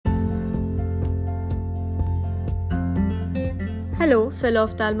Hello, fellow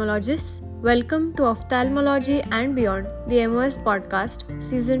ophthalmologists. Welcome to Ophthalmology and Beyond, the MOS podcast,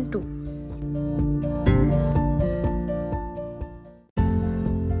 Season 2.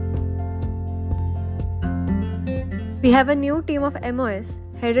 We have a new team of MOS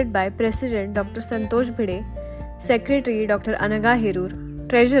headed by President Dr. Santosh Bhide, Secretary Dr. Anaga Hirur,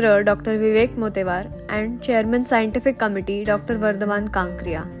 Treasurer Dr. Vivek Motewar, and Chairman Scientific Committee Dr. Vardhaman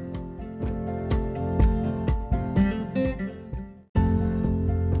Kankriya.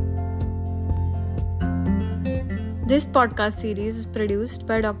 This podcast series is produced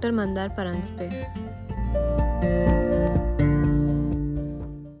by Dr. Mandar Paranspe.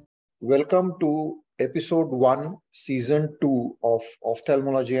 Welcome to episode 1, season 2 of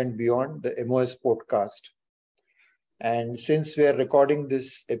Ophthalmology and Beyond, the MOS podcast. And since we are recording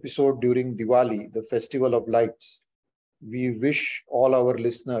this episode during Diwali, the Festival of Lights, we wish all our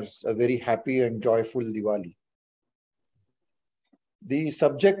listeners a very happy and joyful Diwali. The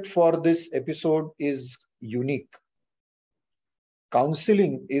subject for this episode is unique.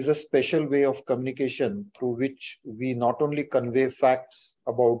 Counseling is a special way of communication through which we not only convey facts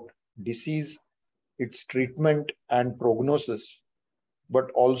about disease, its treatment and prognosis, but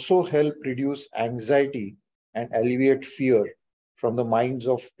also help reduce anxiety and alleviate fear from the minds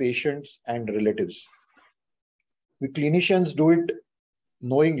of patients and relatives. We clinicians do it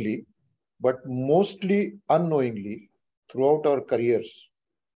knowingly, but mostly unknowingly throughout our careers.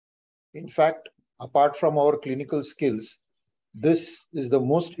 In fact, apart from our clinical skills, this is the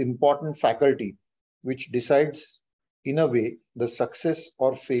most important faculty which decides, in a way, the success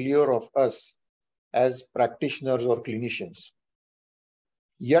or failure of us as practitioners or clinicians.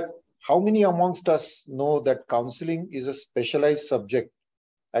 Yet, how many amongst us know that counseling is a specialized subject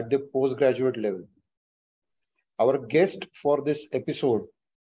at the postgraduate level? Our guest for this episode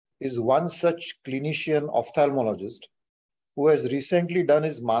is one such clinician ophthalmologist who has recently done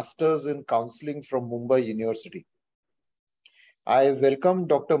his master's in counseling from Mumbai University. I welcome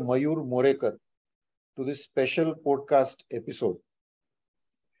Dr. Mayur Morekar to this special podcast episode.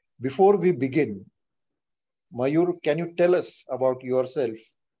 Before we begin, Mayur, can you tell us about yourself?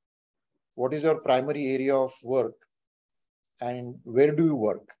 What is your primary area of work and where do you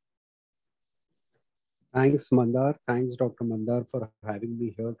work? Thanks, Mandar. Thanks, Dr. Mandar, for having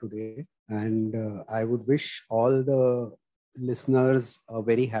me here today. And I would wish all the listeners a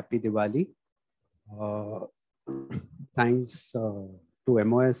very happy Diwali. Thanks to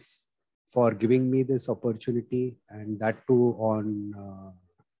MOS for giving me this opportunity, and that too on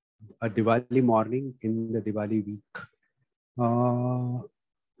a Diwali morning in the Diwali week.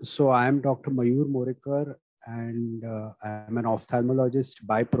 So I am Dr. Mayur Morekar, and I am an ophthalmologist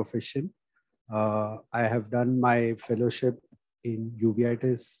by profession. I have done my fellowship in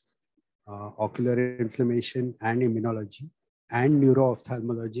uveitis, ocular inflammation and immunology, and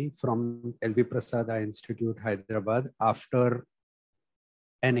neuro-ophthalmology from L.V. Prasad Eye Institute, Hyderabad, after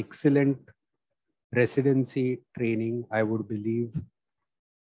an excellent residency training. I would believe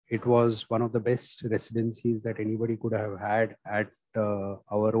it was one of the best residencies that anybody could have had at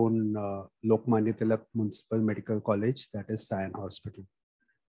our own Lokmanya Tilak Municipal Medical College, that is Sion Hospital.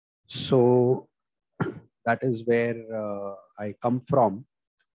 So that is where I come from.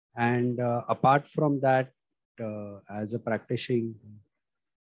 And apart from that, as a practicing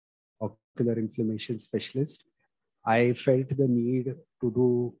ocular inflammation specialist, I felt the need to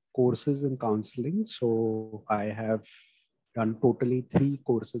do courses in counseling. So I have done totally 3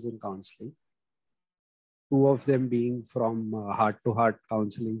 courses in counseling. 2 of them being from Heart to Heart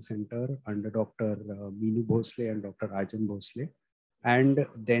Counseling Center under Dr. Meenu Bhosle and Dr. Rajan Bhosle. And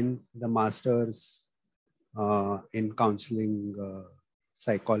then the master's in counseling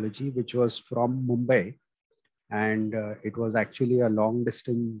psychology, which was from Mumbai. And it was actually a long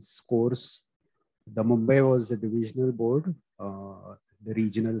distance course. The Mumbai was the divisional board, the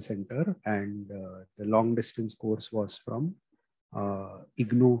regional center, and the long distance course was from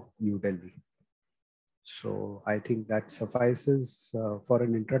IGNOU, New Delhi. So I think that suffices for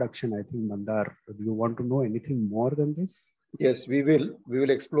an introduction. I think, Mandar, do you want to know anything more than this? Yes, we will. We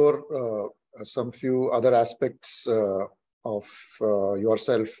will explore some few other aspects of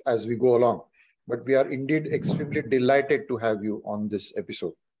yourself as we go along. But we are indeed extremely delighted to have you on this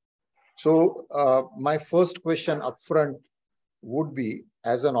episode. So my first question upfront would be,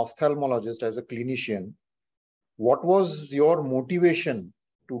 as an ophthalmologist, as a clinician, what was your motivation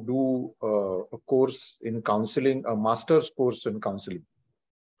to do a course in counseling, a master's course in counseling?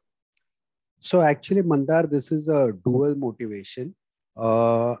 So actually, Mandar, this is a dual motivation.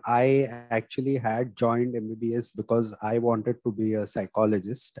 I actually had joined MBBS because I wanted to be a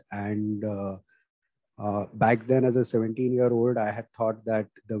psychologist, and Back then, as a 17-year-old, I had thought that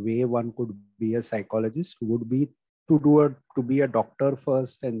the way one could be a psychologist would be to be a doctor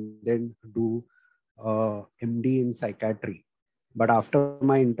first and then do MD in psychiatry. But after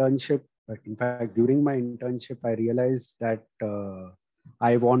my internship, in fact, during my internship, I realized that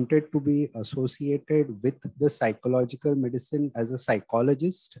I wanted to be associated with the psychological medicine as a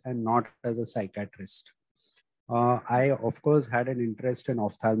psychologist and not as a psychiatrist. I, of course, had an interest in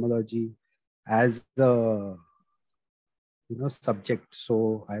ophthalmology as a subject,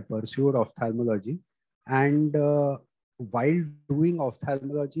 so I pursued ophthalmology. And while doing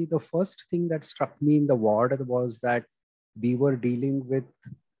ophthalmology, the first thing that struck me in the ward was that we were dealing with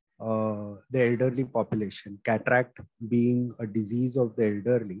the elderly population, cataract being a disease of the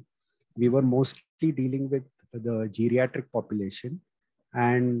elderly. We were mostly dealing with the geriatric population.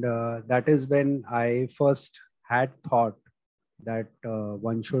 And that is when I first had thought that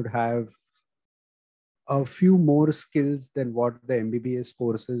one should have a few more skills than what the MBBS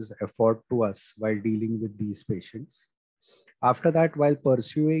courses afford to us while dealing with these patients. After that, while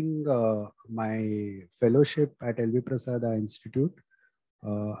pursuing my fellowship at LV Prasada Institute,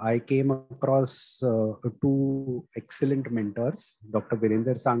 I came across two excellent mentors, Dr.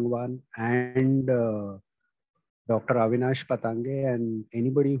 Virender Sangwan and Dr. Avinash Patange. And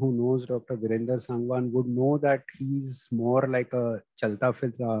anybody who knows Dr. Virender Sangwan would know that he's more like a Chalta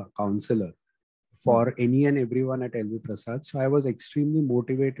Filta counselor for any and everyone at LV Prasad. So I was extremely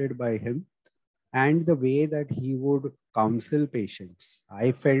motivated by him and the way that he would counsel patients.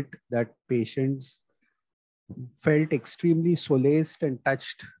 I felt that patients felt extremely solaced and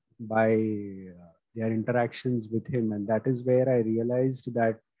touched by their interactions with him. And that is where I realized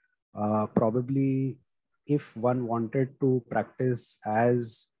that probably if one wanted to practice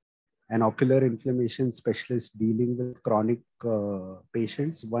as an ocular inflammation specialist dealing with chronic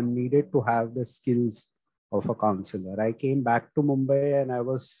patients, one needed to have the skills of a counselor. I came back to Mumbai and I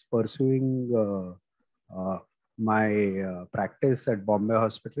was pursuing my practice at Bombay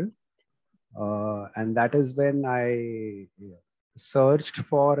Hospital. And that is when I searched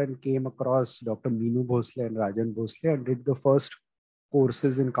for and came across Dr. Meenu Bhosle and Rajan Bhosle and did the first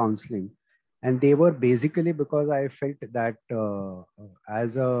courses in counseling. And they were basically because I felt that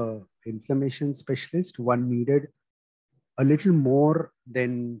as a inflammation specialist, one needed a little more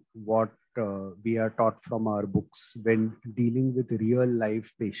than what we are taught from our books when dealing with real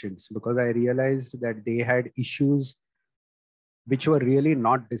life patients, because I realized that they had issues which were really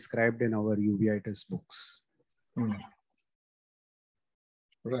not described in our uveitis books.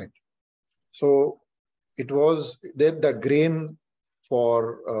 Right. So it was that the grain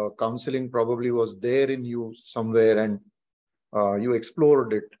for counseling probably was there in you somewhere, and you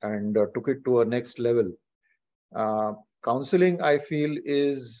explored it and took it to a next level. Counseling, I feel,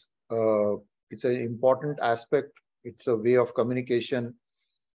 is it's an important aspect. It's a way of communication,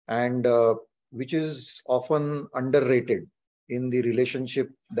 and which is often underrated in the relationship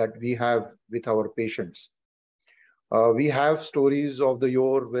that we have with our patients. We have stories of the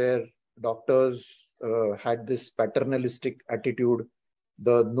yore where doctors had this paternalistic attitude,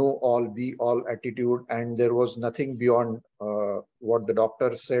 the know all, be all attitude, and there was nothing beyond what the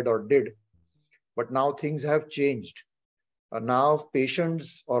doctor said or did. But now things have changed. Now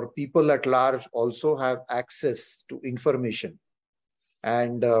patients or people at large also have access to information,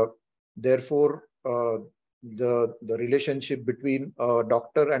 and therefore the relationship between a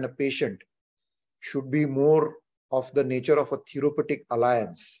doctor and a patient should be more of the nature of a therapeutic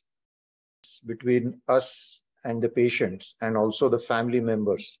alliance between us and the patients and also the family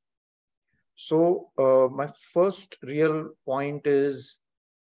members. So my first real point is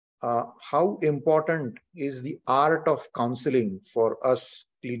how important is the art of counseling for us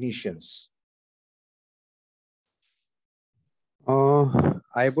clinicians?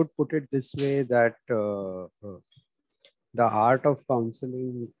 I would put it this way that the art of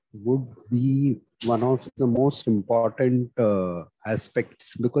counseling would be one of the most important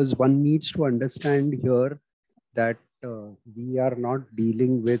aspects, because one needs to understand here that we are not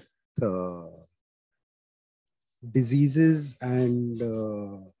dealing with diseases and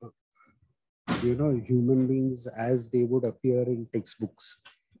human beings as they would appear in textbooks.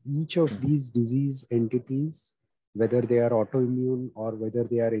 Each of these disease entities, whether they are autoimmune or whether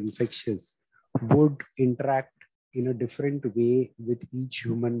they are infectious, would interact in a different way with each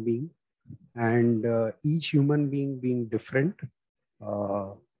human being. And each human being different,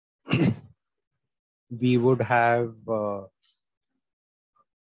 we would have a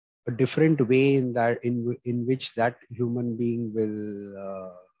different way in which that human being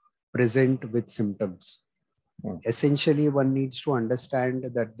will present with symptoms. Essentially, one needs to understand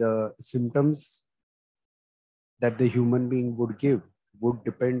that the symptoms that the human being would give would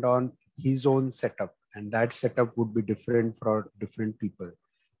depend on his own setup, and that setup would be different for different people.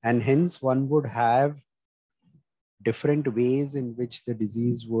 And hence, one would have different ways in which the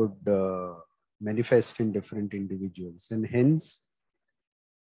disease would manifest in different individuals. And hence,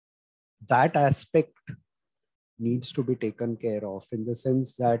 that aspect needs to be taken care of, in the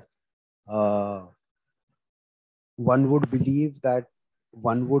sense that one would believe that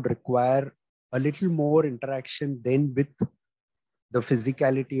one would require a little more interaction than with the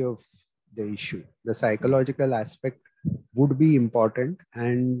physicality of the issue. The psychological aspect would be important,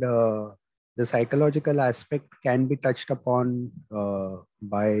 and the psychological aspect can be touched upon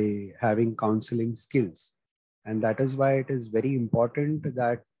by having counseling skills. And that is why it is very important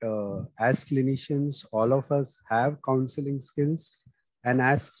that as clinicians, all of us have counseling skills, and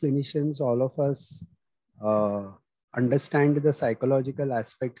as clinicians, all of us uh, understand the psychological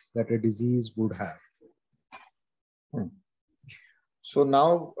aspects that a disease would have. So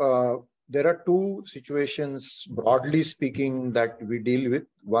now there are two situations, broadly speaking, that we deal with.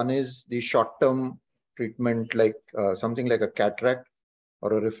 One is the short-term treatment, like something like a cataract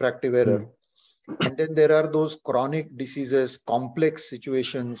or a refractive error. And then there are those chronic diseases, complex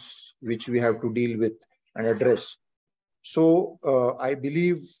situations, which we have to deal with and address. So I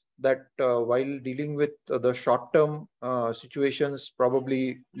believe that while dealing with the short-term situations,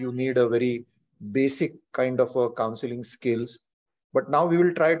 probably you need a very basic kind of counseling skills. But now we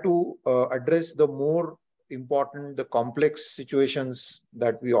will try to address the more important, the complex situations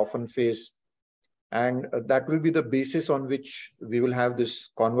that we often face. And that will be the basis on which we will have this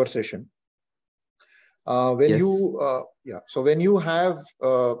conversation. So when you have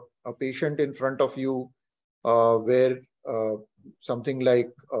a patient in front of you where something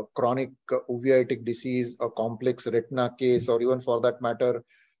like a chronic uveitic disease, a complex retina case, or even for that matter,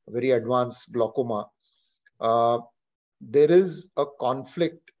 very advanced glaucoma, there is a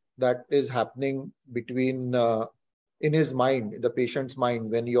conflict that is happening between in his mind, in the patient's mind,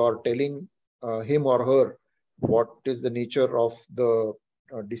 when you are telling him or her what is the nature of the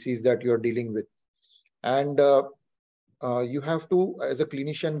disease that you are dealing with. And you have to, as a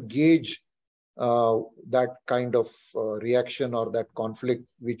clinician, gauge that kind of reaction or that conflict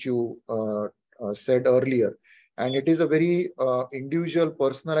which you said earlier. And it is a very individual,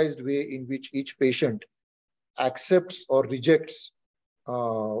 personalized way in which each patient accepts or rejects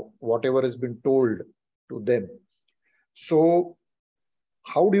whatever has been told to them. So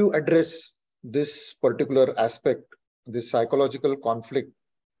how do you address this particular aspect, this psychological conflict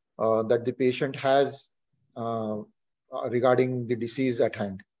that the patient has regarding the disease at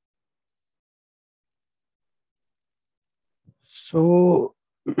hand? So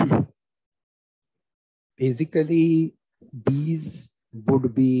basically, these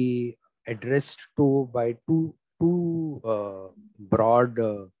would be addressed to by two broad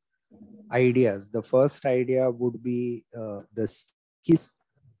ideas. The first idea would be the skills,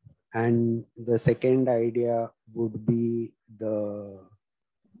 and the second idea would be the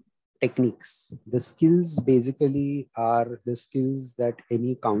techniques. The skills basically are the skills that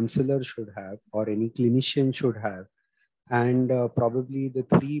any counselor should have or any clinician should have. And probably the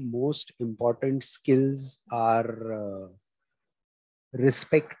three most important skills are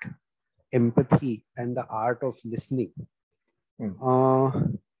respect, empathy, and the art of listening.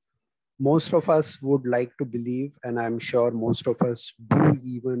 Most of us would like to believe, and I'm sure most of us do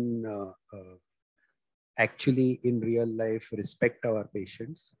even actually in real life respect our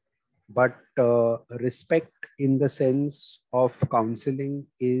patients. But respect in the sense of counseling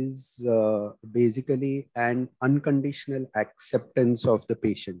is basically an unconditional acceptance of the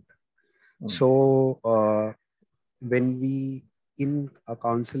patient. So when we in a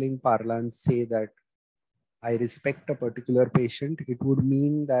counseling parlance say that I respect a particular patient, it would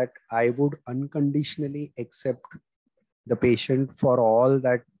mean that I would unconditionally accept the patient for all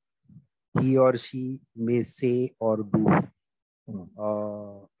that he or she may say or do.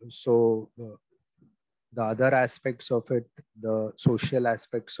 The other aspects of it, the social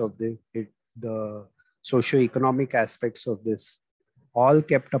aspects of the socio-economic aspects of this, all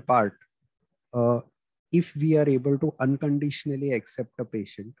kept apart. If we are able to unconditionally accept a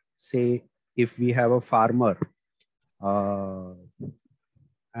patient, say if we have a farmer,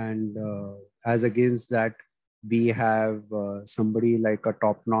 and as against that, we have somebody like a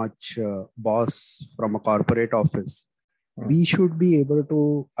top-notch boss from a corporate office, we should be able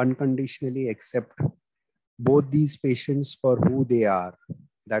to unconditionally accept both these patients for who they are.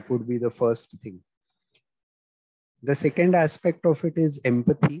 That would be the first thing. The second aspect of it is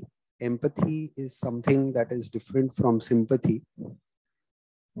empathy. Empathy is something that is different from sympathy.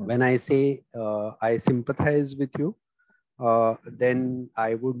 When I say I sympathize with you, then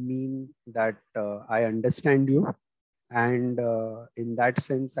I would mean that I understand you. And in that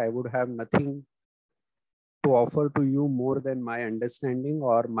sense, I would have nothing to offer to you more than my understanding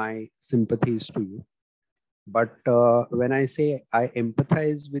or my sympathies to you. But when I say I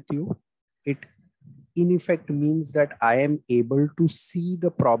empathize with you, it in effect means that I am able to see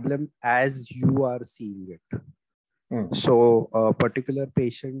the problem as you are seeing it. So a particular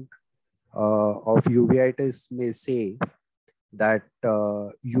patient of uveitis may say that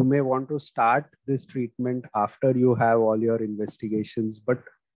you may want to start this treatment after you have all your investigations, but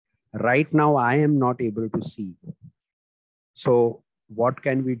right now I am not able to see. So what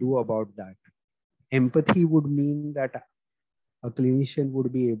can we do about that? Empathy would mean that a clinician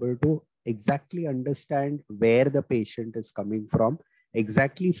would be able to exactly understand where the patient is coming from,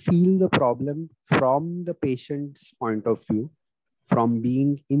 exactly feel the problem from the patient's point of view, from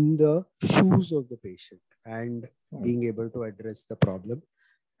being in the shoes of the patient and being able to address the problem.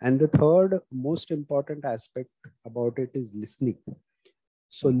 And the third most important aspect about it is listening.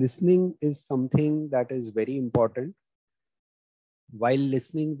 So listening is something that is very important. While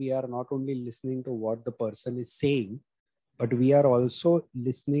listening, we are not only listening to what the person is saying, but we are also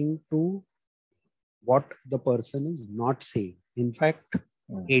listening to what the person is not saying. In fact,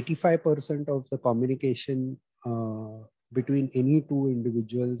 85% of the communication between any two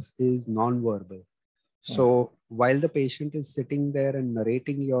individuals is non-verbal. So while the patient is sitting there and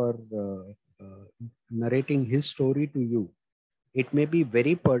narrating his story to you, it may be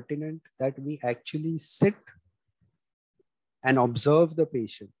very pertinent that we actually sit and observe the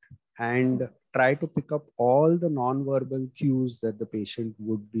patient and try to pick up all the non-verbal cues that the patient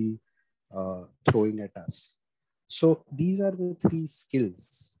would be throwing at us. So these are the three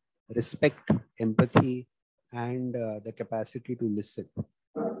skills: respect, empathy, and the capacity to listen.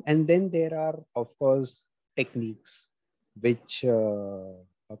 And then there are, of course, techniques which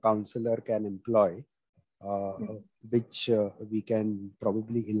a counselor can employ, uh, which we can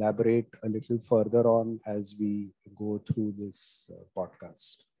probably elaborate a little further on as we go through this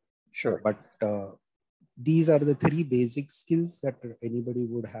podcast. Sure. But these are the three basic skills that anybody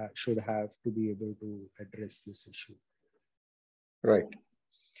should have to be able to address this issue. Right.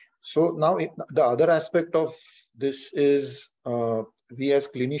 So now the other aspect of this is we as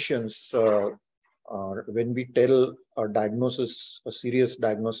clinicians, when we tell a diagnosis, a serious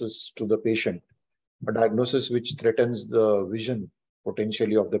diagnosis to the patient, a diagnosis which threatens the vision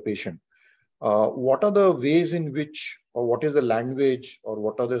potentially of the patient, what are the ways in which, or what is the language, or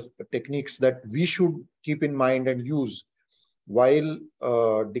what are the techniques that we should keep in mind and use while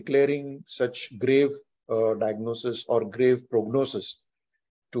declaring such grave diagnosis or grave prognosis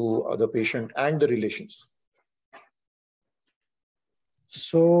to the patient and the relations?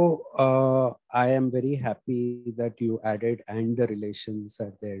 So I am very happy that you added "and the relations"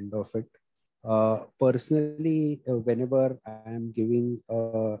 at the end of it. Personally, whenever I am giving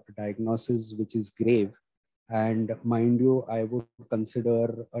a diagnosis which is grave, and mind you, I would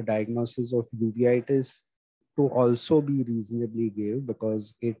consider a diagnosis of uveitis to also be reasonably grave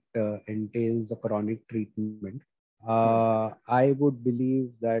because it entails a chronic treatment. I would believe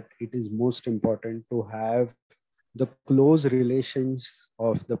that it is most important to have the close relations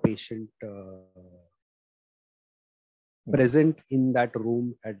of the patient present in that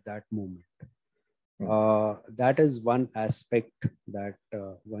room at that moment. That is one aspect that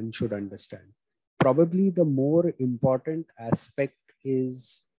one should understand. Probably the more important aspect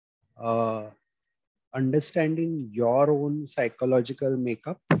is understanding your own psychological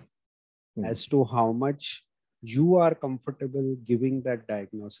makeup as to how much you are comfortable giving that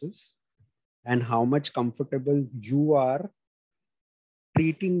diagnosis and how much comfortable you are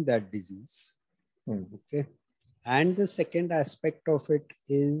treating that disease. Okay. And the second aspect of it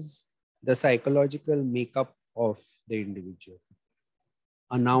is the psychological makeup of the individual.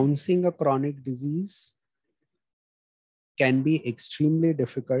 Announcing a chronic disease can be extremely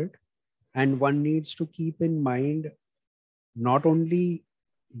difficult, and one needs to keep in mind not only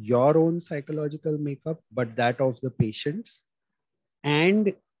your own psychological makeup, but that of the patients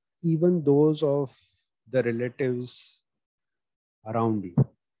and even those of the relatives around you.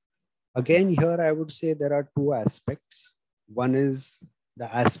 Again, here I would say there are two aspects. One is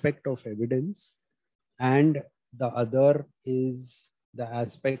the aspect of evidence, and the other is the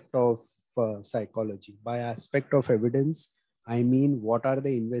aspect of psychology. By aspect of evidence, I mean what are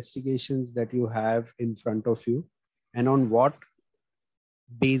the investigations that you have in front of you, and on what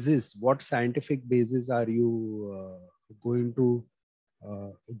basis, what scientific basis are you going to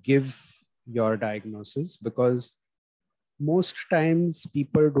give your diagnosis? Because most times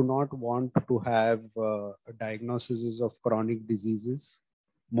people do not want to have diagnoses of chronic diseases.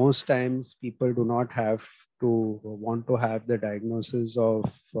 Most times people do not have to want to have the diagnosis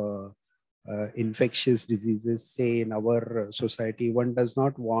of infectious diseases. Say in our society, one does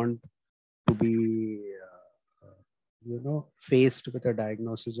not want to be faced with a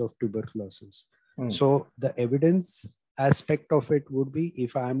diagnosis of tuberculosis. So the evidence aspect of it would be,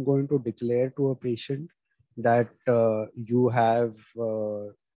 if I'm going to declare to a patient that you have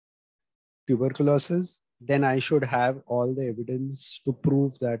tuberculosis, then I should have all the evidence to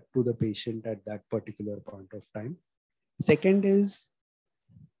prove that to the patient at that particular point of time. Second is,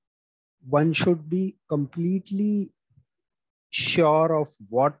 one should be completely sure of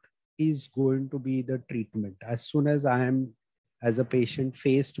what is going to be the treatment. As soon as I am, as a patient,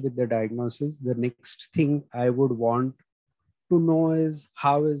 faced with the diagnosis, the next thing I would want to know is,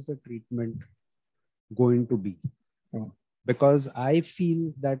 how is the treatment going to be? Because I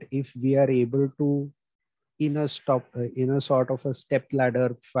feel that if we are able to, in a sort of a step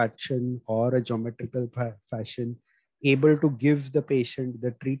ladder fashion or a geometrical fashion, able to give the patient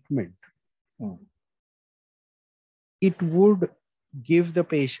the treatment, it would give the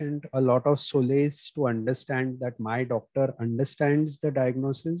patient a lot of solace to understand that my doctor understands the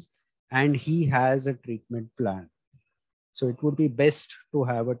diagnosis and he has a treatment plan. So it would be best to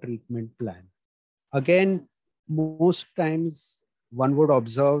have a treatment plan. Again, most times one would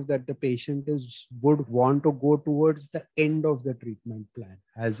observe that the patient would want to go towards the end of the treatment plan,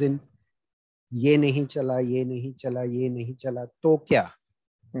 as in, ye nahi chala, ye nahi chala, ye nahi chala, to kya?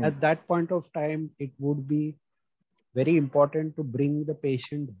 At that point of time, it would be very important to bring the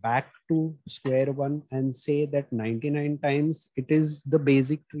patient back to square one and say that 99 times it is the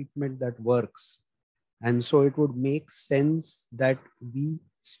basic treatment that works. And so it would make sense that we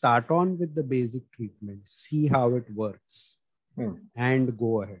start on with the basic treatment, see how it works, and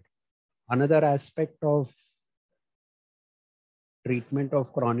go ahead. Another aspect of treatment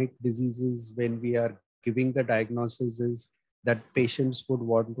of chronic diseases when we are giving the diagnosis is that patients would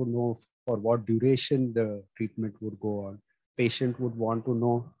want to know for what duration the treatment would go on. Patient would want to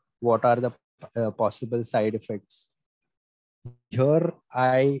know what are the possible side effects. Here,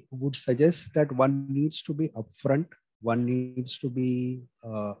 I would suggest that one needs to be upfront. One needs to be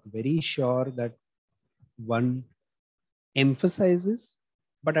very sure that one emphasizes,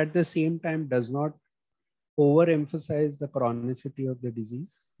 but at the same time does not overemphasize the chronicity of the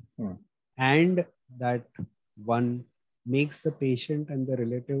disease, and that one makes the patient and the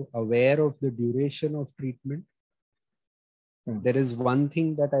relative aware of the duration of treatment. There is one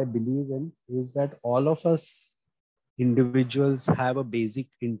thing that I believe in, is that all of us individuals have a basic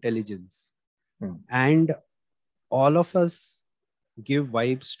intelligence, and all of us give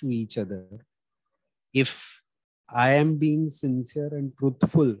vibes to each other. If I am being sincere and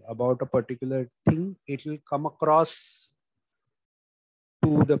truthful about a particular thing, it will come across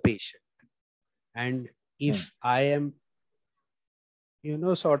to the patient. And if I am,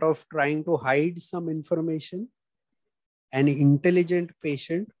 sort of trying to hide some information, an intelligent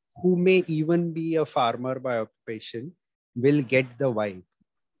patient who may even be a farmer by occupation will get the vibe.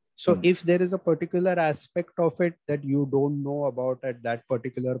 So if there is a particular aspect of it that you don't know about at that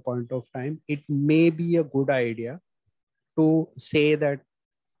particular point of time, it may be a good idea to say that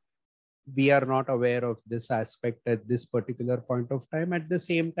we are not aware of this aspect at this particular point of time. At the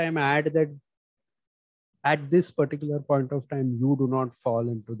same time, add that at this particular point of time, you do not fall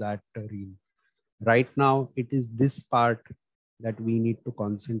into that arena. Right now, it is this part that we need to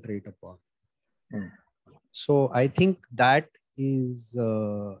concentrate upon. So I think that is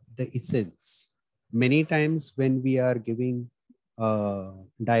the essence. Many times when we are giving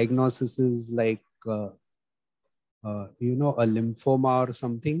diagnoses like, a lymphoma or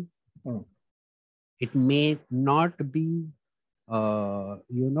something, it may not be,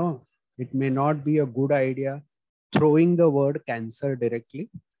 it may not be a good idea throwing the word cancer directly.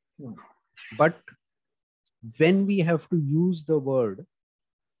 But when we have to use the word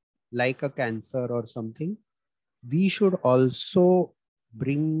like a cancer or something, we should also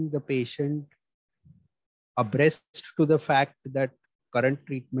bring the patient abreast to the fact that current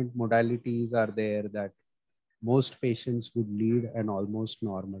treatment modalities are there, that most patients would lead an almost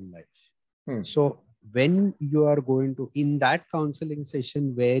normal life. So when you are going to, in that counseling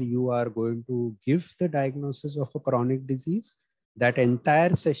session where you are going to give the diagnosis of a chronic disease, that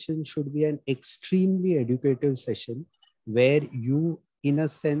entire session should be an extremely educative session where you, in a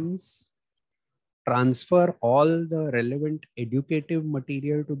sense, transfer all the relevant educative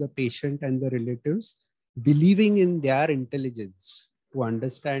material to the patient and the relatives, believing in their intelligence to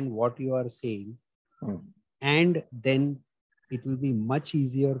understand what you are saying, and then it will be much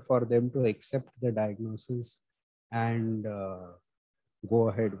easier for them to accept the diagnosis and go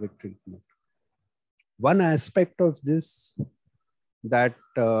ahead with treatment. One aspect of this that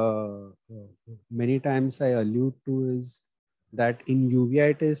many times I allude to is that in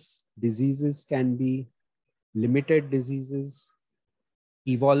uveitis, diseases can be limited diseases,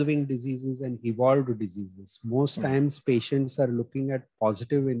 evolving diseases, and evolved diseases. Most times patients are looking at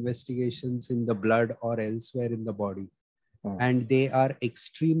positive investigations in the blood or elsewhere in the body, and they are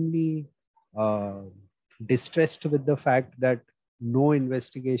extremely uh, distressed with the fact that no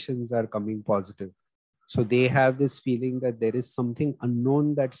investigations are coming positive. So they have this feeling that there is something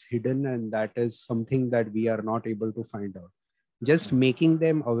unknown that's hidden, and that is something that we are not able to find out. Just making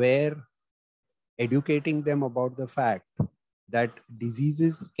them aware, educating them about the fact that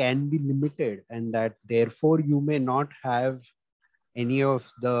diseases can be limited and that therefore you may not have any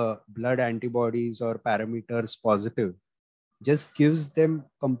of the blood antibodies or parameters positive, just gives them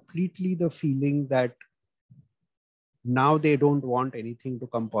completely the feeling that now they don't want anything to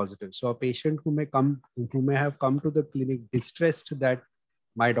come positive. So a patient who may have come to the clinic distressed that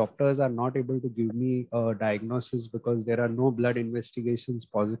my doctors are not able to give me a diagnosis because there are no blood investigations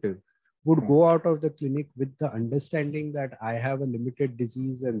positive, would go out of the clinic with the understanding that I have a limited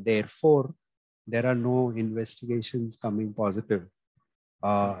disease and therefore there are no investigations coming positive.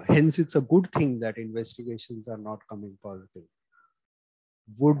 Hence, it's a good thing that investigations are not coming positive.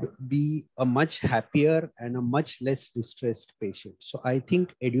 Would be a much happier and a much less distressed patient. So I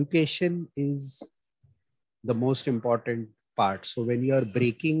think education is the most important part. So when you are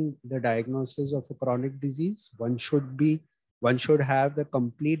breaking the diagnosis of a chronic disease, one should have the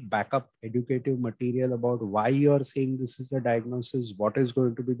complete backup educative material about why you are saying this is a diagnosis, what is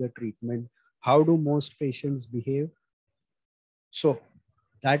going to be the treatment, how do most patients behave. So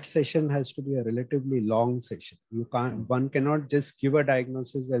that session has to be a relatively long session. One cannot just give a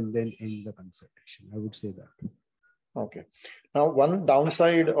diagnosis and then end the consultation. I would say that. Okay. Now, one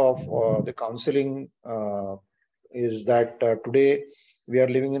downside of the counseling is that today we are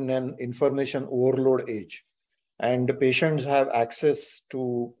living in an information overload age, and the patients have access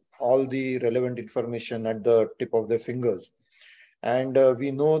to all the relevant information at the tip of their fingers. And we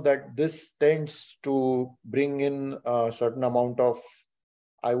know that this tends to bring in a certain amount of,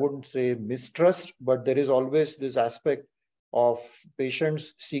 I wouldn't say mistrust, but there is always this aspect of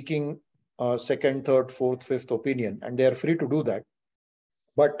patients seeking a second, third, fourth, fifth opinion, and they are free to do that.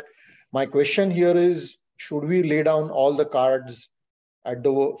 But my question here is, should we lay down all the cards at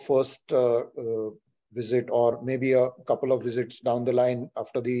the first visit, or maybe a couple of visits down the line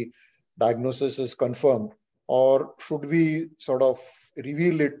after the diagnosis is confirmed? Or should we sort of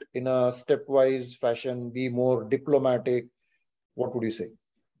reveal it in a stepwise fashion, be more diplomatic? What would you say?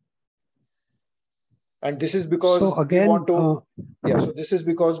 And this is because so again, we want to, so this is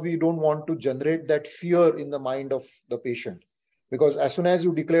because we don't want to generate that fear in the mind of the patient. Because as soon as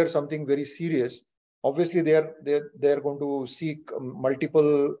you declare something very serious, obviously they're going to seek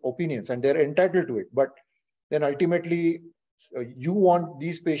multiple opinions, and they're entitled to it. But then ultimately, you want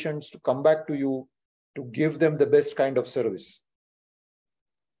these patients to come back to you to give them the best kind of service.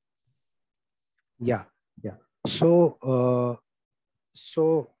 Yeah. So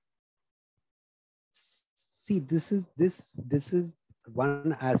see, this is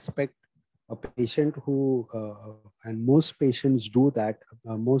one aspect. A patient who and most patients do that,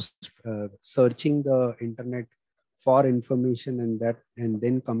 most searching the internet for information and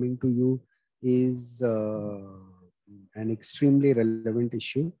then coming to you is an extremely relevant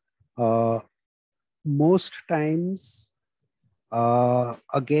issue. Most times,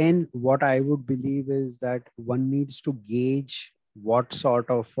 again, what I would believe is that one needs to gauge what sort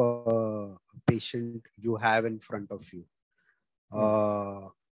of patient you have in front of you.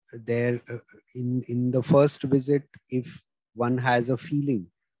 There, in the first visit, if one has a feeling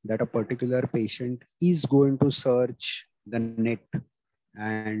that a particular patient is going to search the net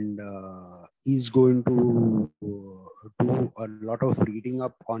and is going to do a lot of reading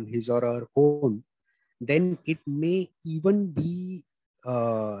up on his or her own, then it may even be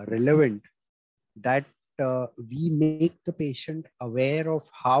relevant that we make the patient aware of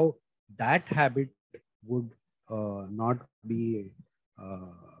how that habit would not be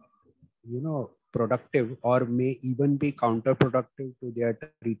productive, or may even be counterproductive to their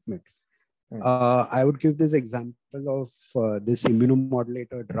treatment. I would give this example of this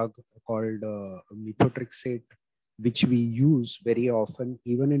immunomodulator drug called methotrexate, which we use very often,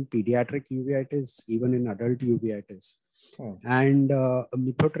 even in pediatric uveitis, even in adult uveitis. And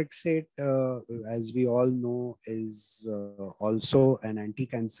methotrexate, as we all know, is also an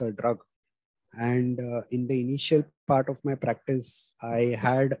anti-cancer drug. And in the initial part of my practice, I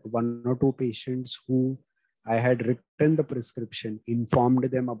had one or two patients who I had written the prescription, informed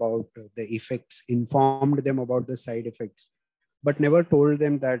them about the effects, informed them about the side effects, but never told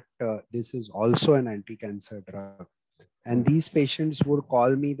them that this is also an anti-cancer drug. And these patients would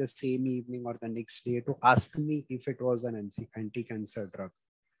call me the same evening or the next day to ask me if it was an anti-cancer drug.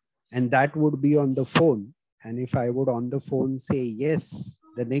 And that would be on the phone. And if I would on the phone say yes,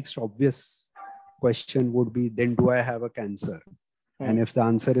 the next obvious question would be, then do I have a cancer? And if the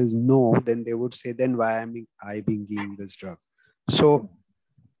answer is no, then they would say, then why am I being given this drug? So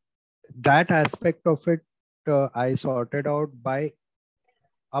that aspect of it, I sorted out by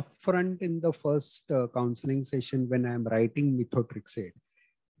upfront in the first counseling session when I'm writing methotrexate,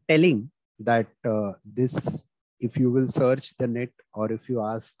 telling that this, if you will search the net or if you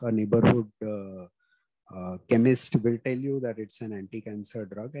ask a neighborhood chemist, will tell you that it's an anti-cancer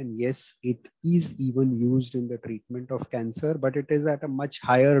drug. And yes, it is even used in the treatment of cancer, but it is at a much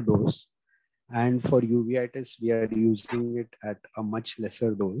higher dose. And for uveitis, we are using it at a much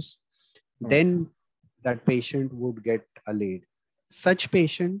lesser dose. Then that patient would get allayed. Such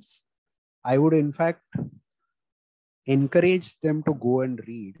patients, I would in fact encourage them to go and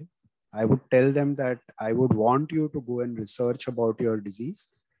read. I would tell them that I would want you to go and research about your disease,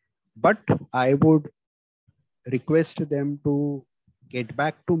 but I would request them to get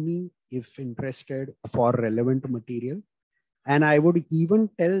back to me if interested for relevant material. And I would even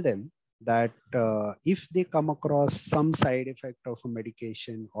tell them that if they come across some side effect of a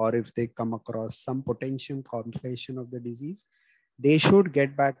medication or if they come across some potential complication of the disease, they should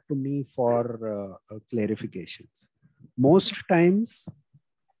get back to me for clarifications. Most times,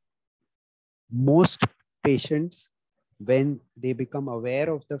 most patients, when they become aware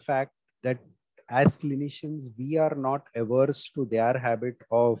of the fact that as clinicians, we are not averse to their habit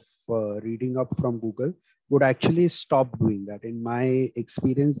of reading up from Google, would actually stop doing that. In my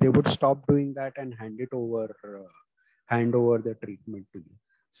experience, they would stop doing that and hand over the treatment to you.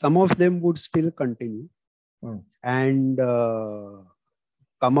 Some of them would still continue and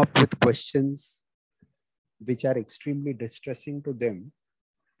come up with questions which are extremely distressing to them.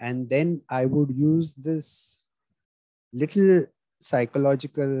 And then I would use this little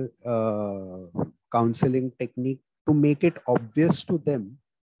psychological counseling technique to make it obvious to them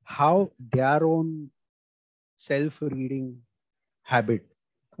how their own self-reading habit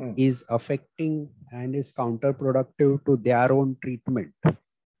is affecting and is counterproductive to their own treatment.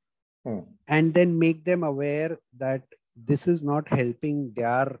 And then make them aware that this is not helping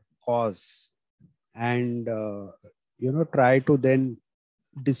their cause, and try to then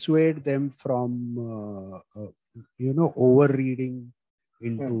dissuade them from overreading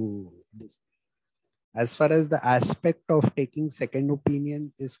into this. As far as the aspect of taking second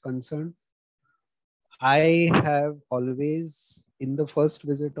opinion is concerned, I have always, in the first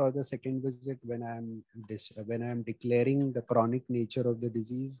visit or the second visit, when I'm declaring the chronic nature of the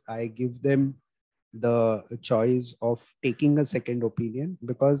disease, I give them the choice of taking a second opinion,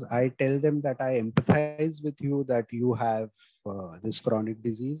 because I tell them that I empathize with you that you have this chronic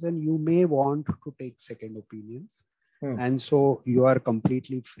disease and you may want to take second opinions. And so you are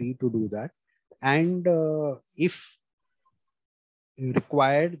completely free to do that. And if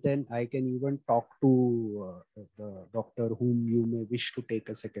required, then I can even talk to the doctor whom you may wish to take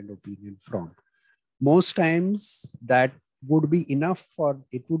a second opinion from. Most times that would be enough for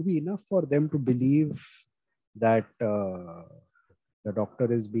them to believe that the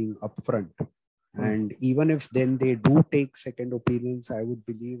doctor is being upfront. And even if then they do take second opinions, I would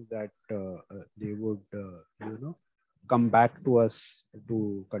believe that they would come back to us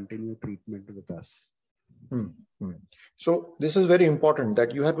to continue treatment with us. So this is very important,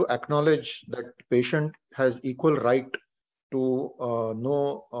 that you have to acknowledge that patient has equal right to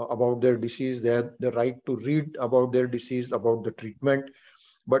know about their disease. They have the right to read about their disease, about the treatment.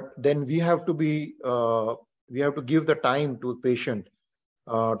 But then we have to give the time to patient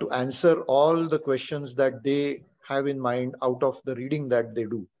to answer all the questions that they have in mind out of the reading that they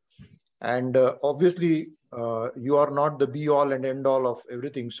do. And obviously, you are not the be all and end all of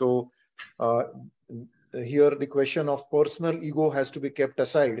everything. So here the question of personal ego has to be kept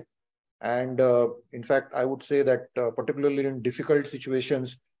aside. And in fact, I would say that particularly in difficult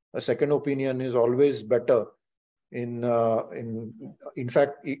situations, a second opinion is always better in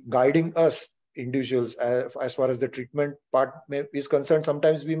fact, guiding us individuals as far as the treatment part is concerned.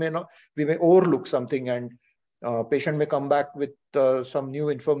 Sometimes we may overlook something, and patient may come back with some new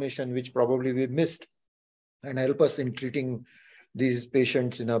information which probably we missed, and help us in treating these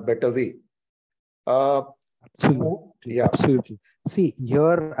patients in a better way. Absolutely, Yeah. absolutely. See,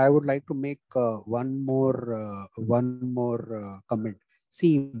 here I would like to make one more comment.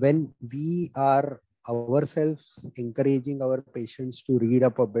 See, when we are ourselves encouraging our patients to read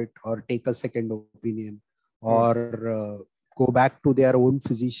up a bit or take a second opinion, or go back to their own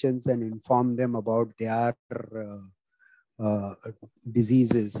physicians and inform them about their uh,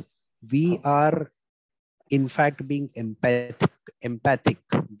 diseases, we are in fact being empathic.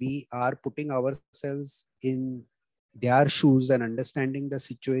 We are putting ourselves in their shoes and understanding the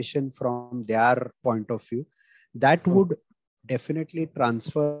situation from their point of view. That would definitely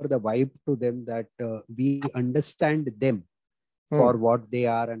transfer the vibe to them, that we understand them for what they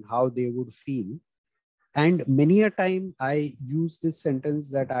are and how they would feel. And many a time I use this sentence,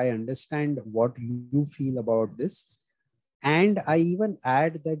 that I understand what you feel about this, and I even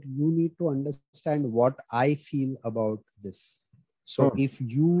add that you need to understand what I feel about this. So if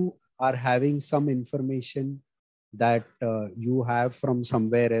you are having some information that you have from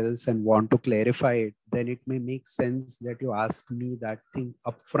somewhere else and want to clarify it, then it may make sense that you ask me that thing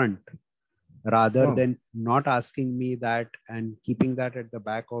upfront, rather than not asking me that and keeping that at the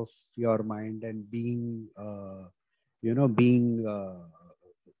back of your mind and being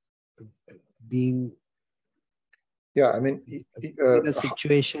being Yeah, I mean, in a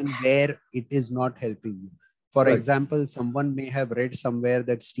situation where it is not helping you. For right. example, someone may have read somewhere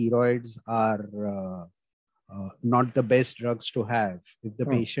that steroids are not the best drugs to have. If the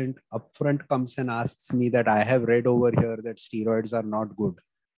patient upfront comes and asks me that I have read over here that steroids are not good,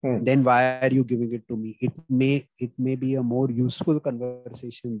 then why are you giving it to me? It may be a more useful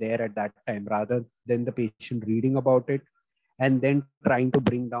conversation there at that time, rather than the patient reading about it and then trying to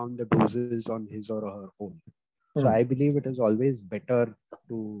bring down the doses on his or her own. So I believe it is always better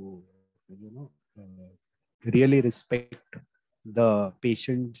to, really respect the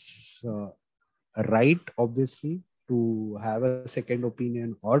patient's right, obviously, to have a second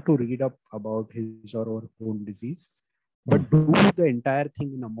opinion or to read up about his or her own disease, but do the entire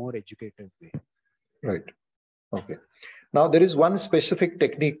thing in a more educated way. Right. Okay. Now, there is one specific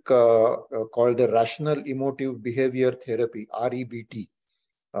technique called the Rational Emotive Behavior Therapy, REBT.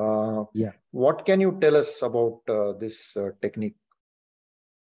 Yeah. What can you tell us about this technique?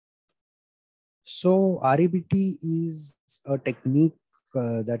 So REBT is a technique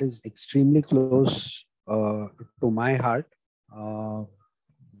that is extremely close to my heart. Uh,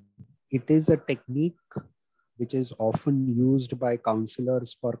 it is a technique which is often used by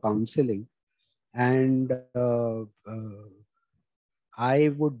counselors for counseling. And I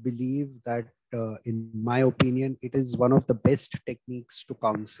would believe that, in my opinion, it is one of the best techniques to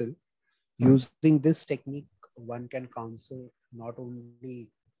counsel. Using this technique, one can counsel not only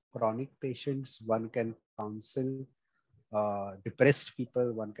chronic patients, one can counsel depressed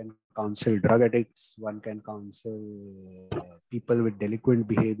people, one can counsel drug addicts, one can counsel people with delinquent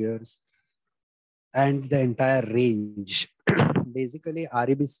behaviors, and the entire range. Basically,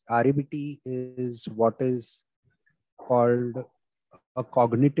 REBT is what is called a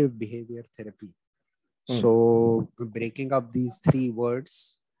cognitive behavior therapy. So, breaking up these three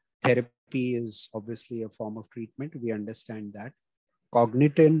words, therapy is obviously a form of treatment. We understand that.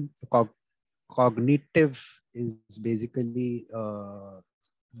 Cognitive, cognitive is basically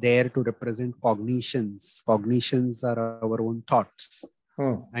there to represent cognitions. Cognitions are our own thoughts,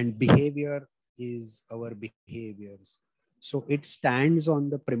 and behavior is our behaviors. So it stands on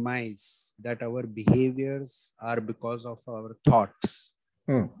the premise that our behaviors are because of our thoughts.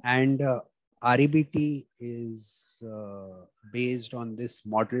 And REBT is based on this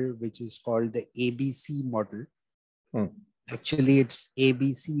model, which is called the ABC model. Actually, it's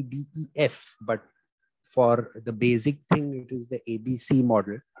ABCDEF, but for the basic thing, it is the ABC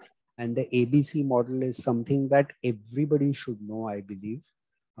model. And the ABC model is something that everybody should know, I believe.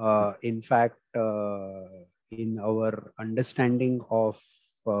 In fact, in our understanding of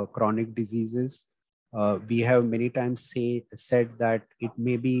chronic diseases, we have many times said that it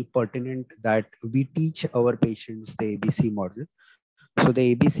may be pertinent that we teach our patients the ABC model. So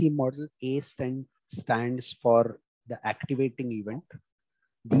the ABC model, stands for the activating event,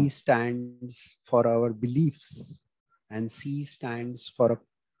 B stands for our beliefs, and C stands for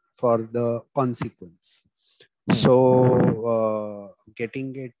the consequence. So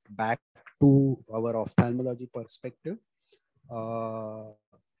getting it back to our ophthalmology perspective,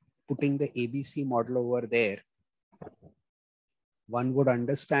 putting the ABC model over there, one would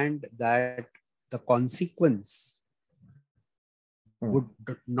understand that the consequence would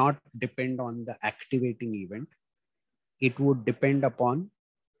not depend on the activating event. It would depend upon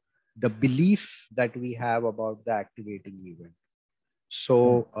the belief that we have about the activating event.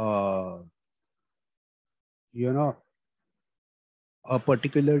 So a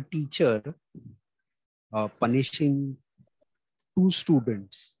particular teacher punishing two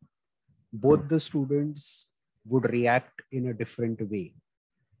students, both the students would react in a different way.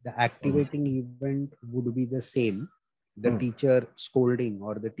 The activating event would be the same, the teacher scolding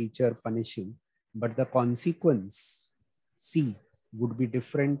or the teacher punishing, but the consequence, C, would be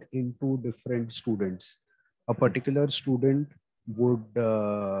different in two different students. A particular student would,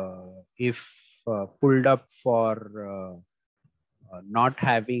 if pulled up for not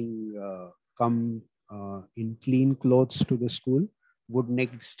having come in clean clothes to the school, would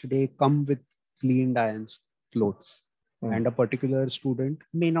next day come with cleaned iron clothes. And a particular student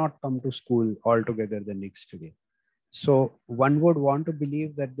may not come to school altogether the next day. So one would want to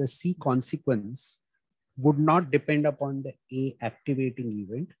believe that the C consequence would not depend upon the A activating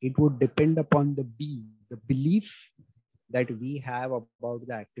event. It would depend upon the B, the belief that we have about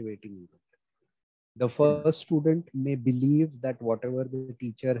the activating event. The first student may believe that whatever the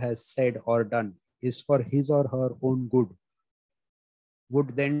teacher has said or done is for his or her own good,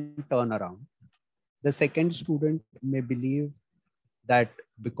 would then turn around. The second student may believe that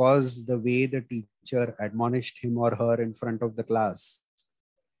because the way the teacher admonished him or her in front of the class,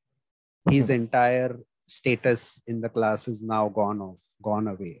 his entire status in the class is now gone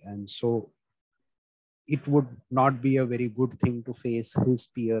away. And so it would not be a very good thing to face his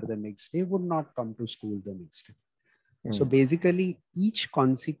peer the next day, would not come to school the next day. So basically, each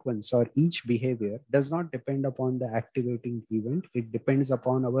consequence or each behavior does not depend upon the activating event. It depends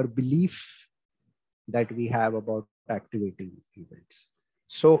upon our belief that we have about activating events.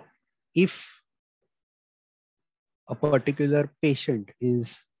 So if a particular patient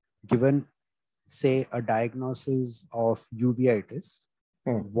is given, say, a diagnosis of uveitis,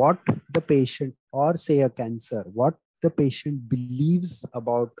 what the patient, or say a cancer, what the patient believes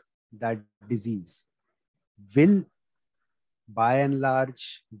about that disease will by and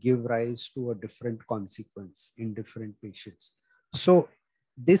large give rise to a different consequence in different patients. So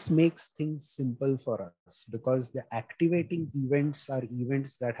this makes things simple for us because the activating events are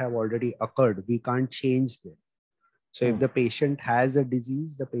events that have already occurred. We can't change them. So if the patient has a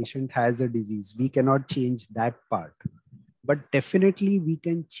disease, the patient has a disease. We cannot change that part. But definitely we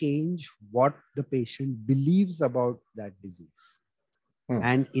can change what the patient believes about that disease.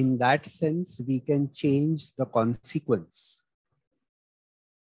 And in that sense, we can change the consequence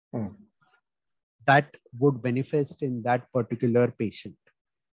that would manifest in that particular patient.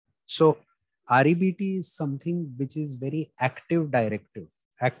 So REBT is something which is very active directive.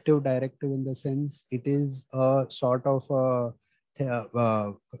 Active directive in the sense it is a sort of a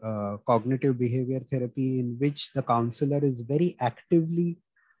cognitive behavior therapy in which the counselor is very actively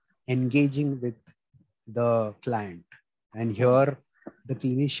engaging with the client. And here the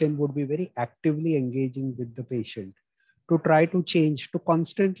clinician would be very actively engaging with the patient to try to change, to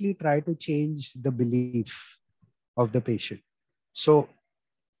constantly try to change the belief of the patient. So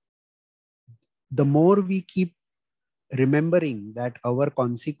the more we keep remembering that our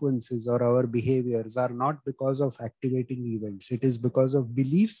consequences or our behaviors are not because of activating events, it is because of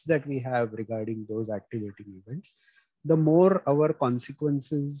beliefs that we have regarding those activating events, the more our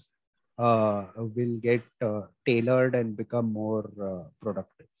consequences will get tailored and become more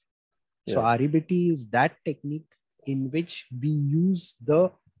productive. So REBT is that technique in which we use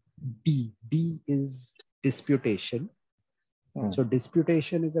the D. D is disputation. So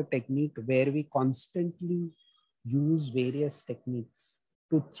disputation is a technique where we constantly use various techniques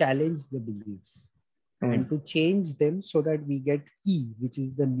to challenge the beliefs and to change them so that we get E, which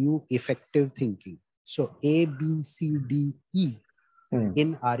is the new effective thinking. So A, B, C, D, E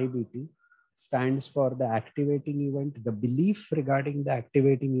in REBT stands for the activating event, the belief regarding the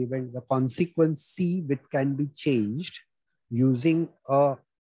activating event, the consequence C, which can be changed using a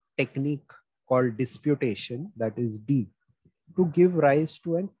technique called disputation, that is D, to give rise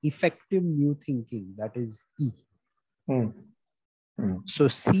to an effective new thinking, that is E. So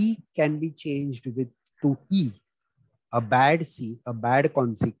C can be changed with to E. A bad C, a bad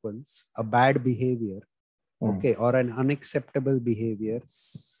consequence, a bad behavior, okay, or an unacceptable behavior,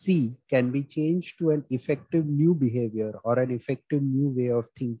 C can be changed to an effective new behavior or an effective new way of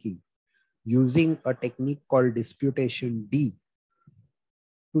thinking using a technique called disputation D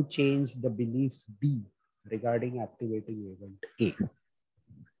to change the belief B regarding activating event A.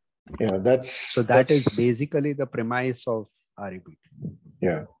 Yeah, that is basically the premise of REBT.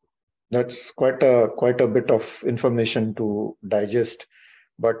 Yeah, that's quite a bit of information to digest.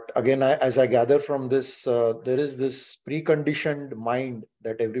 But again, as I gather from this, there is this preconditioned mind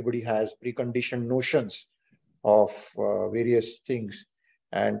that everybody has, preconditioned notions of various things,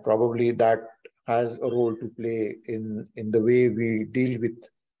 and probably that has a role to play in the way we deal with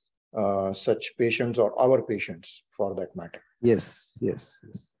such patients or our patients for that matter. Yes, yes,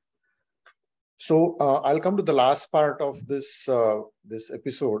 yes. So I'll come to the last part of this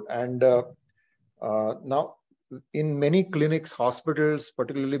episode, and now in many clinics, hospitals,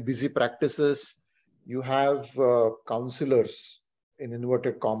 particularly busy practices, you have counselors in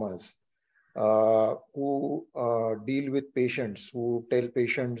inverted commas who deal with patients, who tell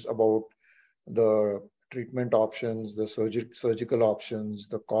patients about the treatment options, the surgical options,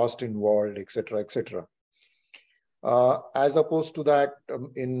 the cost involved, etc., etc. As opposed to that,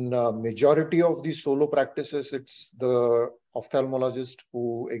 in majority of these solo practices, it's the ophthalmologist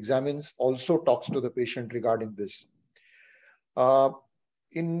who examines, also talks to the patient regarding this. Uh,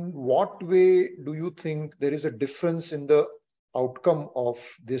 in what way do you think there is a difference in the outcome of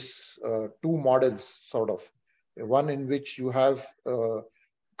this two models, sort of? One in which you have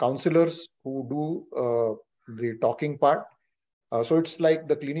counselors who do the talking part. So it's like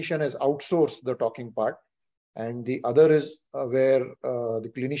the clinician has outsourced the talking part, and the other is where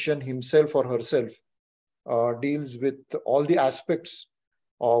the clinician himself or herself deals with all the aspects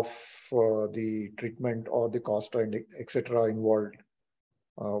of the treatment or the cost and etc. involved.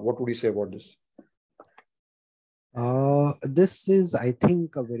 What would you say about this? This is, I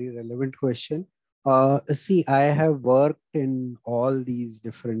think, a very relevant question. See, I have worked in all these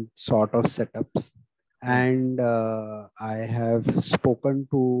different sort of setups, and I have spoken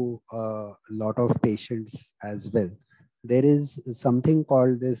to a lot of patients as well. There is something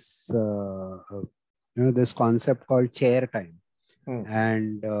called this, this concept called chair time,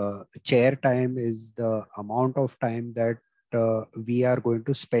 and chair time is the amount of time that we are going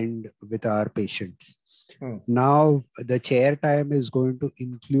to spend with our patients. Now, the chair time is going to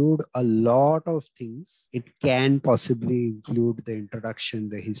include a lot of things. It can possibly include the introduction,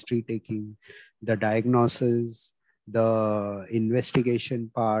 the history taking, the diagnosis, the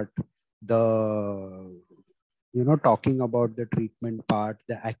investigation part, the talking about the treatment part,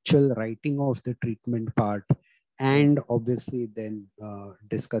 the actual writing of the treatment part, and obviously then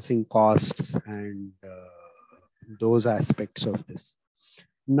discussing costs and those aspects of this.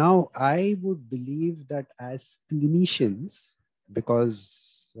 Now, I would believe that as clinicians,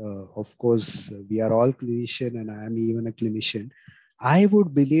 because of course we are all clinician and I am even a clinician, I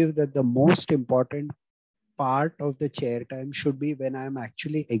would believe that the most important part of the chair time should be when I am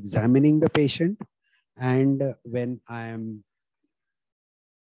actually examining the patient and when I am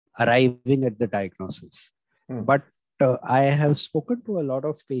arriving at the diagnosis. But I have spoken to a lot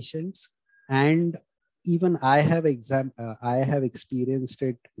of patients, and even I have experienced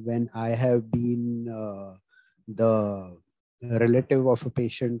it when I have been the relative of a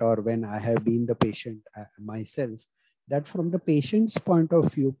patient, or when I have been the patient myself, that from the patient's point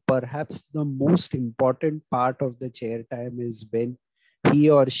of view, perhaps the most important part of the chair time is when he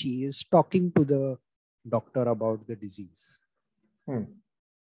or she is talking to the doctor about the disease.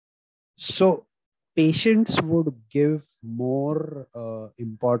 So patients would give more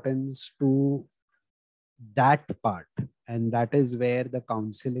importance to that part, and that is where the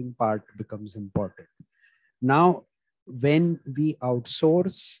counseling part becomes important. Now, when we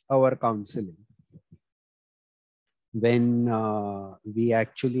outsource our counseling, when we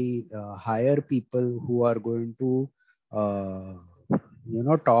actually hire people who are going to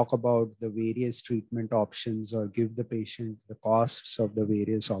talk about the various treatment options or give the patient the costs of the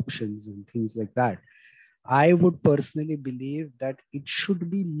various options and things like that, I would personally believe that it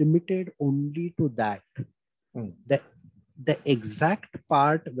should be limited only to that. The exact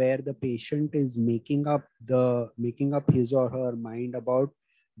part where the patient is making up his or her mind about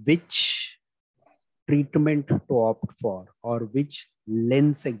which treatment to opt for, or which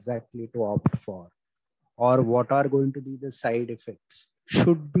lens exactly to opt for, or what are going to be the side effects,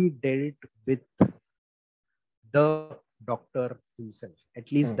 should be dealt with the doctor himself.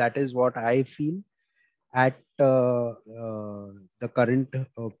 At least that is what I feel at the current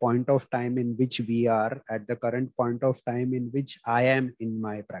point of time in which we are, at the current point of time in which I am in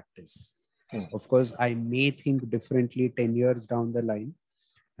my practice. Of course, I may think differently 10 years down the line,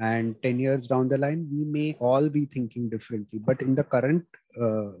 and 10 years down the line we may all be thinking differently, but in the current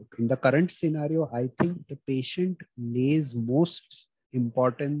scenario, I think the patient lays most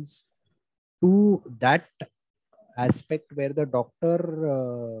importance to that aspect where the doctor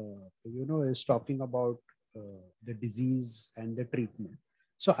is talking about the disease and the treatment.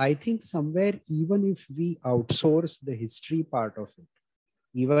 So I think somewhere, even if we outsource the history part of it,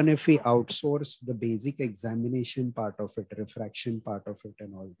 even if we outsource the basic examination part of it, refraction part of it,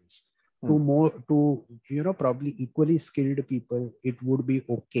 and all this to probably equally skilled people, it would be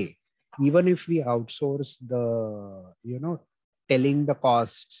okay. even if we outsource the, telling the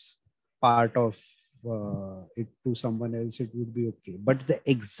costs part of it to someone else, it would be okay. But the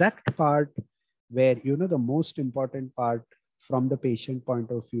exact part where, the most important part from the patient point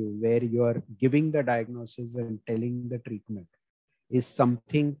of view, where you are giving the diagnosis and telling the treatment, is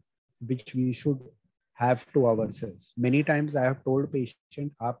something which we should have to ourselves. Many times I have told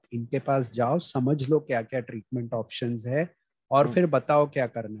patient, आप इनके पास जाओ, समझ लो क्या क्या treatment options है और फिर बताओ क्या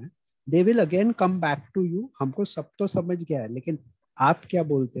करना है. They will again come back to you. हमको सब तो समझ गया है, लेकिन आप क्या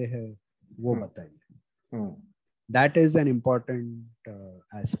बोलते हैं वो बताइए. That is an important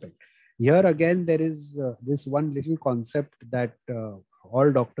aspect. Here again, there is this one little concept that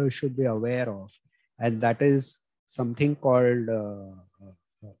all doctors should be aware of, and that is something called,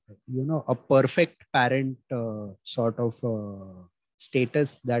 a perfect parent sort of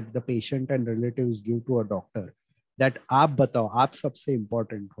status that the patient and relatives give to a doctor. That आप बताओ, आप सबसे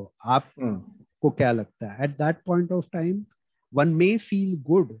important हो, आपको क्या लगता है? At that point of time, one may feel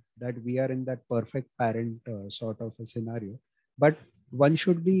good that we are in that perfect parent sort of a scenario, but one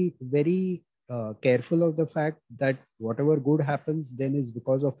should be very careful of the fact that whatever good happens then is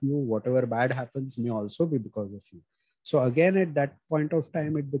because of you, whatever bad happens may also be because of you. So again, at that point of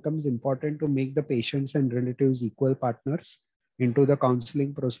time, it becomes important to make the patients and relatives equal partners into the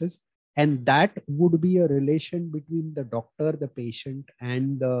counseling process. And that would be a relation between the doctor, the patient,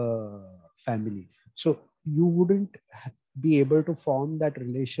 and the family. So you wouldn't be able to form that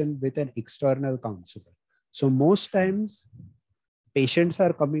relation with an external counselor. So most times patients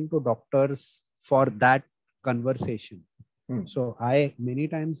are coming to doctors for that conversation. So I many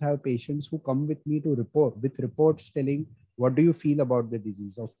times have patients who come with me to report with reports telling, what do you feel about the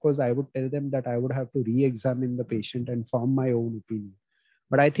disease? Of course, I would tell them that I would have to re-examine the patient and form my own opinion.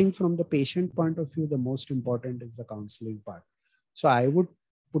 But I think from the patient point of view, the most important is the counseling part. So I would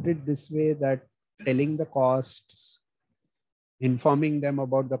put it this way, that telling the costs, informing them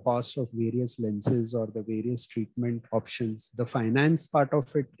about the cost of various lenses or the various treatment options, the finance part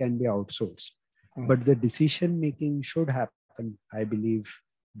of it can be outsourced. But the decision making should happen, I believe,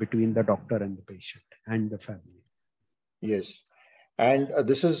 between the doctor and the patient and the family. Yes. And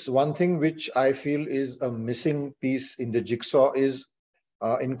this is one thing which I feel is a missing piece in the jigsaw, is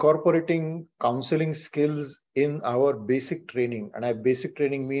incorporating counseling skills in our basic training. And by basic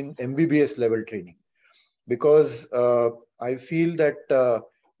training mean MBBS level training. Because I feel that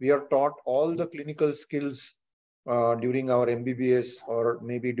we are taught all the clinical skills during our MBBS or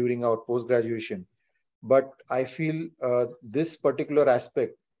maybe during our post-graduation. But I feel this particular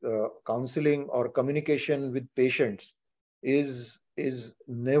aspect, counseling or communication with patients, is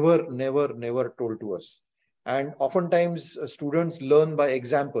never told to us. And oftentimes students learn by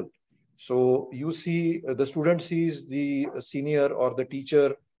example. So you see, the student sees the senior or the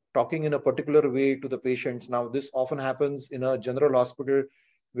teacher talking in a particular way to the patients. Now, this often happens in a general hospital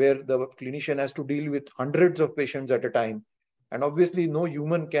where the clinician has to deal with hundreds of patients at a time. And obviously, no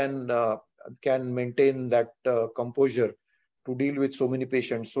human can maintain that composure to deal with so many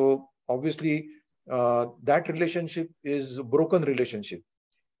patients. So obviously, that relationship is a broken relationship.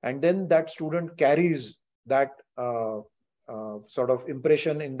 And then that student carries that sort of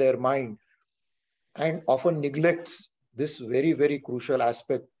impression in their mind and often neglects this very crucial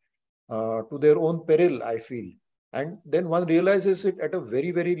aspect to their own peril, I feel. And then one realizes it at a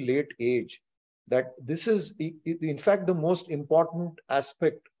very late age, that this is in fact the most important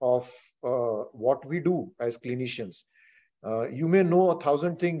aspect of what we do as clinicians. You may know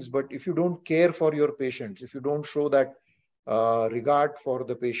 1,000 things, but if you don't care for your patients, if you don't show that regard for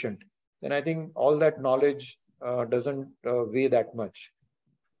the patient, then I think all that knowledge doesn't weigh that much.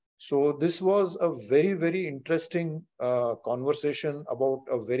 So this was a very interesting conversation about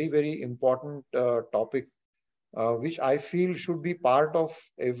a very important topic, which I feel should be part of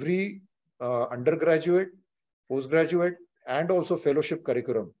every undergraduate, postgraduate, and also fellowship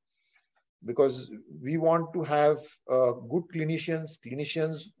curriculum. Because we want to have good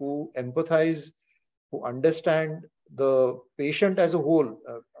clinicians who empathize, who understand the patient as a whole.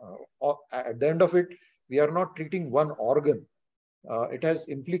 At the end of it, we are not treating one organ. It has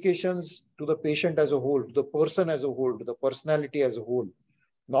implications to the patient as a whole, to the person as a whole, to the personality as a whole.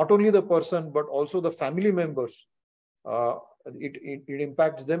 Not only the person, but also the family members. It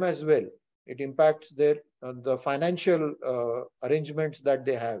impacts them as well. It impacts the financial arrangements that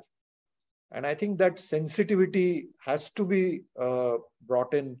they have. And I think that sensitivity has to be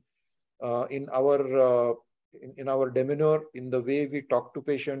brought in our demeanor, in the way we talk to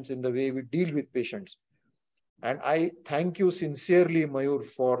patients, in the way we deal with patients. And I thank you sincerely, Mayur,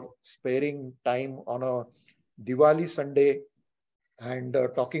 for sparing time on a Diwali Sunday and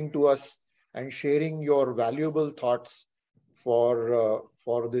talking to us and sharing your valuable thoughts for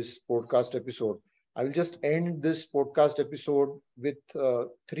this podcast episode. I will just end this podcast episode with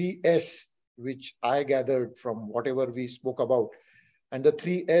 3S, which I gathered from whatever we spoke about. And the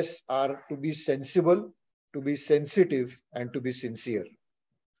 3S are to be sensible, to be sensitive, and to be sincere.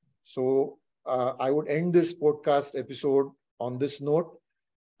 So I would end this podcast episode on this note.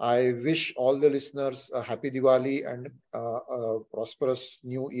 I wish all the listeners a happy Diwali and a prosperous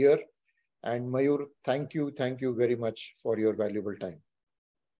new year. And Mayur, thank you very much for your valuable time.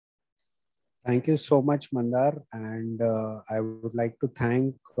 Thank you so much, Mandar. And I would like to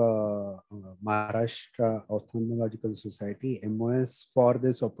thank Maharashtra Ophthalmological Society, MOS, for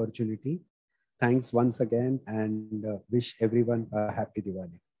this opportunity. Thanks once again, and wish everyone a happy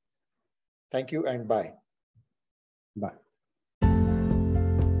Diwali. Thank you and bye. Bye.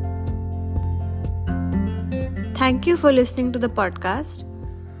 Thank you for listening to the podcast.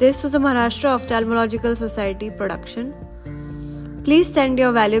 This was a Maharashtra Ophthalmological Society production. Please send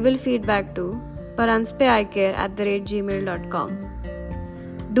your valuable feedback to paranspeeyecare@gmail.com.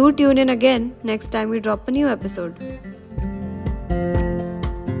 Do tune in again next time we drop a new episode.